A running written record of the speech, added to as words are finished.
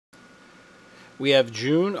We have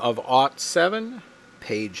June of '07,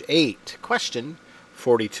 page 8, question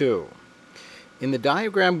 42. In the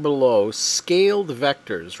diagram below, scaled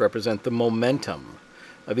vectors represent the momentum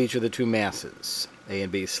of each of the two masses, A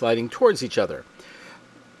and B, sliding towards each other,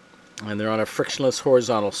 and they're on a frictionless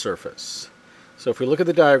horizontal surface. So if we look at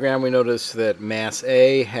the diagram, we notice that mass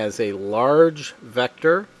A has a large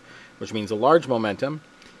vector, which means a large momentum,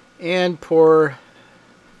 and poor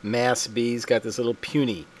mass B's got this little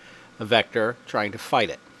puny vector trying to fight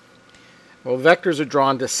it. Well, vectors are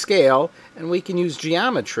drawn to scale, and we can use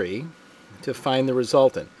geometry to find the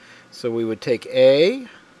resultant. So we would take A,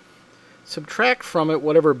 subtract from it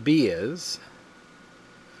whatever B is,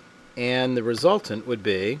 and the resultant would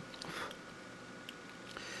be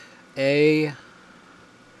A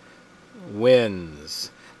wins.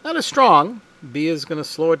 Not as strong. B is going to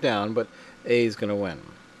slow it down, but A is going to win.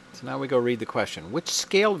 So now we go read the question. Which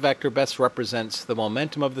scaled vector best represents the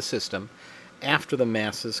momentum of the system after the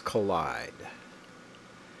masses collide?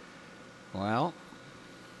 Well,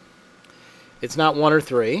 it's not 1 or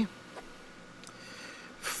 3.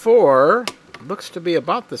 4 looks to be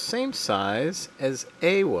about the same size as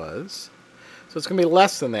A was. So it's going to be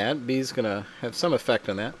less than that. B is going to have some effect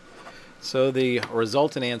on that. So the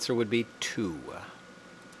resultant answer would be 2.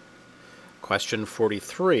 Question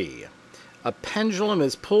 43. A pendulum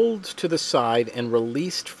is pulled to the side and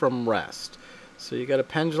released from rest. So you got a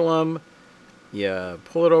pendulum, you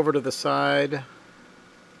pull it over to the side,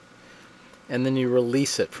 and then you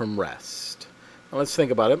release it from rest. Now let's think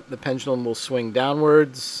about it. The pendulum will swing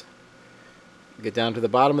downwards, get down to the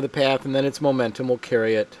bottom of the path, and then its momentum will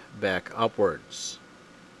carry it back upwards.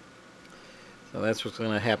 So that's what's going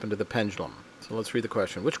to happen to the pendulum. So let's read the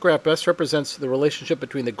question. Which graph best represents the relationship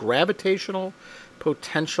between the gravitational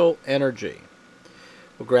potential energy?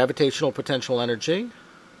 Well, gravitational potential energy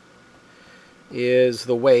is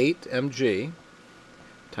the weight, mg,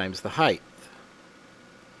 times the height.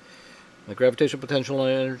 The gravitational potential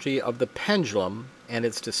energy of the pendulum and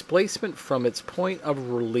its displacement from its point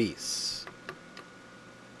of release.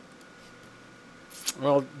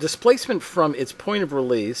 Well, displacement from its point of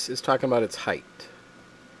release is talking about its height.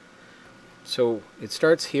 So it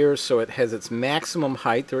starts here, so it has its maximum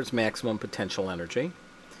height or its maximum potential energy.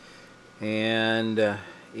 And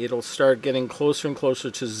it'll start getting closer and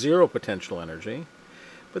closer to zero potential energy.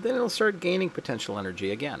 But then it'll start gaining potential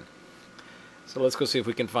energy again. So let's go see if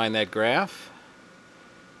we can find that graph.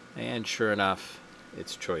 And sure enough,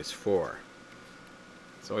 it's choice 4.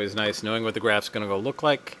 It's always nice knowing what the graph's going to go look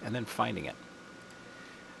like and then finding it.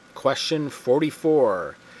 Question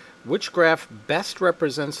 44. Which graph best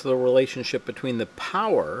represents the relationship between the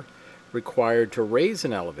power required to raise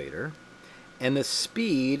an elevator and the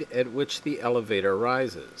speed at which the elevator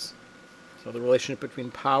rises? So the relationship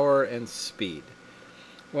between power and speed.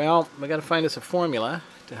 Well, we got to find us a formula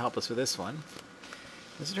to help us with this one.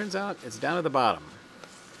 As it turns out, it's down at the bottom.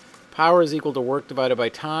 Power is equal to work divided by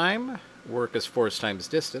time. Work is force times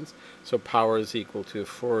distance. So power is equal to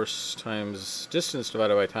force times distance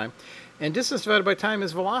divided by time. And distance divided by time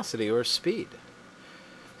is velocity, or speed.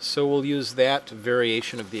 So we'll use that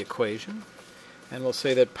variation of the equation. And we'll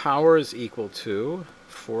say that power is equal to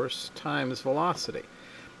force times velocity.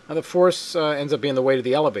 Now the force ends up being the weight of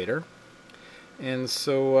the elevator. And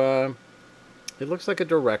so it looks like a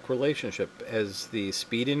direct relationship. As the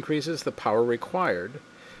speed increases, the power required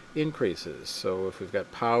increases. So if we've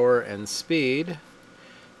got power and speed,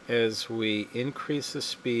 as we increase the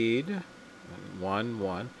speed, 1,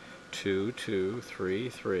 1, 2, 2, 3,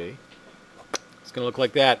 3, it's going to look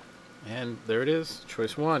like that. And there it is,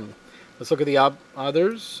 choice 1. Let's look at the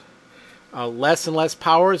others. Less and less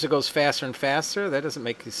power as it goes faster and faster. That doesn't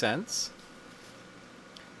make any sense.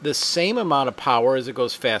 The same amount of power as it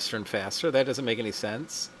goes faster and faster. That doesn't make any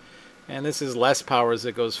sense. And this is less power as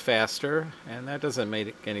it goes faster. And that doesn't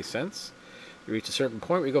make any sense. You reach a certain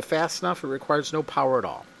point where you go fast enough, it requires no power at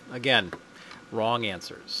all. Again, wrong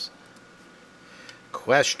answers.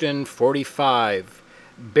 Question 45.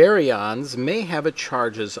 Baryons may have a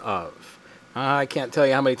charges of. I can't tell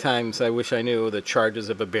you how many times I wish I knew the charges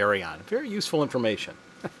of a baryon. Very useful information.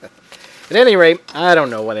 At any rate, I don't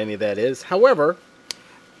know what any of that is. However,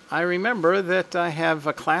 I remember that I have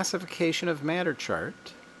a classification of matter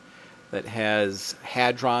chart that has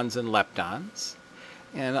hadrons and leptons.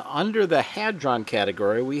 And under the hadron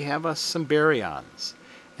category, we have some baryons.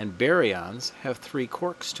 And baryons have 3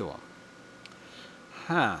 quarks to them.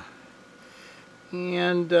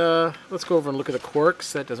 And let's go over and look at the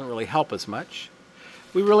quarks. That doesn't really help us much.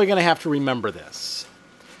 We're really going to have to remember this.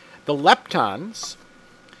 The leptons,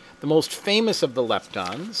 the most famous of the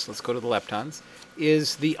leptons, let's go to the leptons,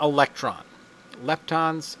 is the electron.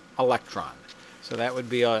 Leptons, electron. So that would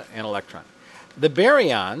be an electron. The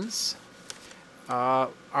baryons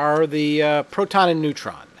are the proton and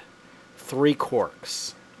neutron, 3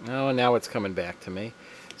 quarks. Oh, now it's coming back to me.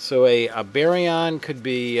 So a baryon could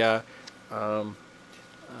be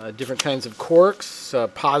different kinds of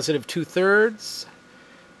quarks, positive 2/3,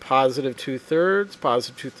 positive 2/3,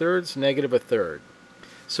 positive 2/3, negative 1/3.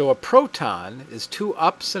 So a proton is 2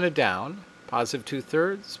 ups and a down, positive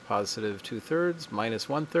 2/3, positive 2/3, minus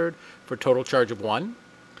 1/3 for a total charge of 1.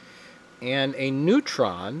 And a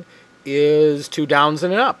neutron is 2 downs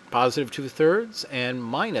and an up, positive 2/3 and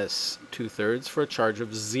minus 2/3 for a charge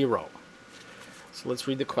of 0. So let's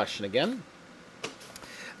read the question again.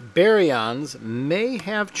 Baryons may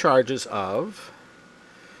have charges of,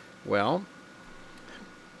 well,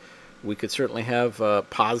 we could certainly have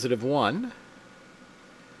positive 1.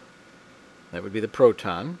 That would be the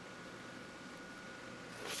proton.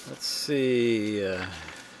 Let's see.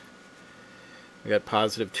 We got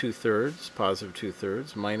positive 2/3, positive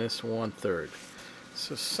 2/3, minus 1/3.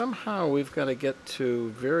 So somehow we've got to get to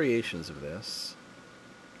variations of this.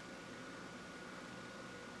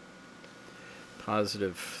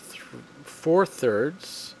 Positive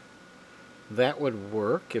 4/3. That would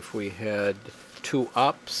work if we had 2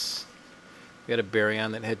 ups. We had a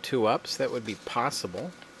baryon that had 2 ups. That would be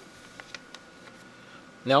possible.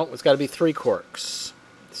 No, it's got to be 3 quarks.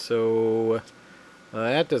 So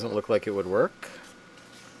that doesn't look like it would work.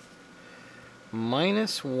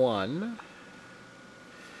 Minus 1.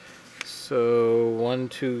 So 1,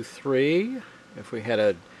 2, 3. If we had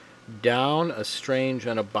a down, a strange,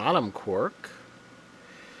 and a bottom quark,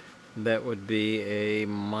 that would be a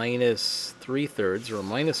minus 3/3 or a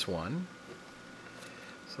minus 1.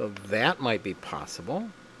 So that might be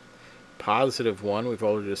possible. Positive 1 we've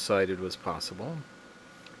already decided was possible.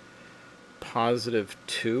 Positive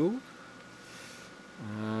 2.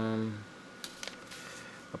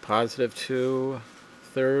 A positive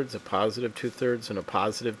 2/3, a positive 2/3, and a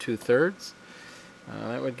positive 2/3.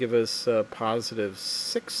 That would give us positive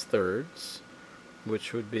 6/3,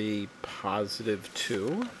 which would be positive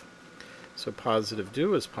 2. So positive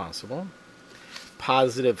 2 is possible.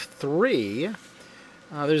 Positive 3,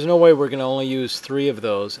 there's no way we're going to only use 3 of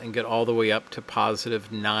those and get all the way up to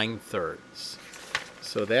positive 9/3.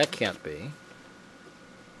 So that can't be.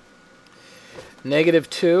 Negative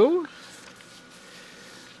 2.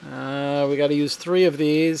 We got to use 3 of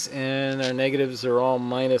these, and our negatives are all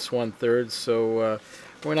minus 1/3, so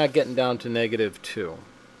we're not getting down to negative 2.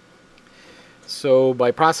 So by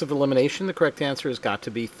process of elimination, the correct answer has got to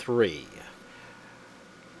be 3.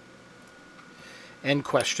 And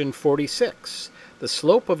question 46. The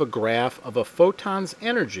slope of a graph of a photon's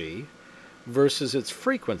energy versus its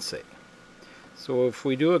frequency. So if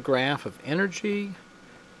we do a graph of energy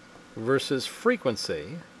versus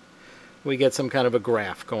frequency, we get some kind of a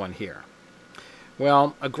graph going here.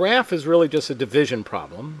 Well, a graph is really just a division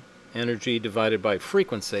problem, energy divided by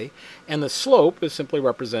frequency, and the slope is simply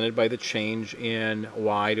represented by the change in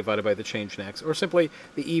y divided by the change in x, or simply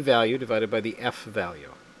the e value divided by the f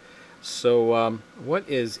value. So what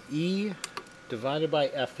is e divided by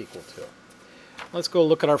f equal to? Let's go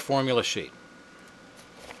look at our formula sheet.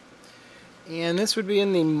 And this would be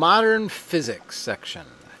in the modern physics section.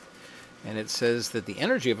 And it says that the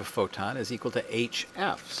energy of a photon is equal to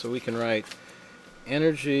hf. So we can write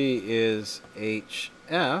energy is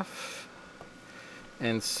hf.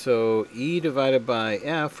 And so E divided by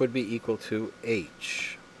F would be equal to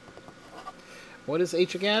h. What is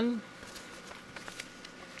h again?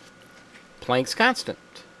 Planck's constant.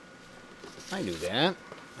 I knew that.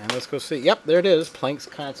 And let's go see. Yep, there it is. Planck's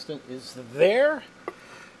constant is there.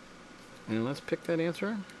 And let's pick that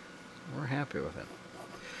answer. We're happy with it.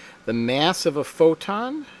 The mass of a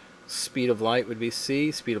photon, speed of light would be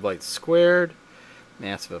c, speed of light squared.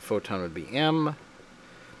 Mass of a photon would be m.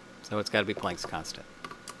 So it's got to be Planck's constant.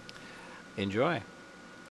 Enjoy.